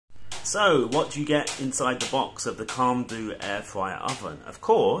So, what do you get inside the box of the CalmDo air fryer oven? Of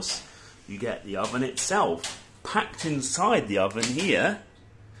course, you get the oven itself. Packed inside the oven here,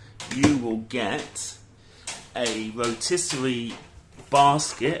 you will get a rotisserie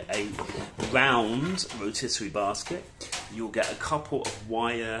basket, a round rotisserie basket. You'll get a couple of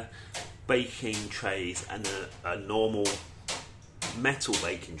wire baking trays and a normal metal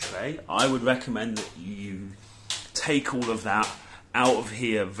baking tray. I would recommend that you take all of that out of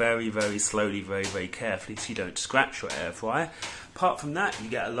here very, very slowly, very, very carefully so you don't scratch your air fryer. Apart from that, you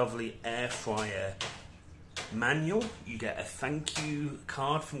get a lovely air fryer manual, you get a thank you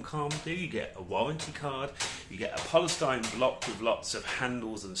card from CalmDo, you get a warranty card, you get a polystyrene block with lots of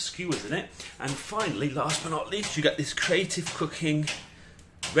handles and skewers in it, and finally, last but not least, you get this creative cooking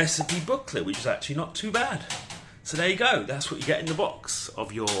recipe booklet, which is actually not too bad. So there you go, that's what you get in the box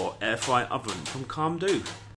of your air fryer oven from CalmDo.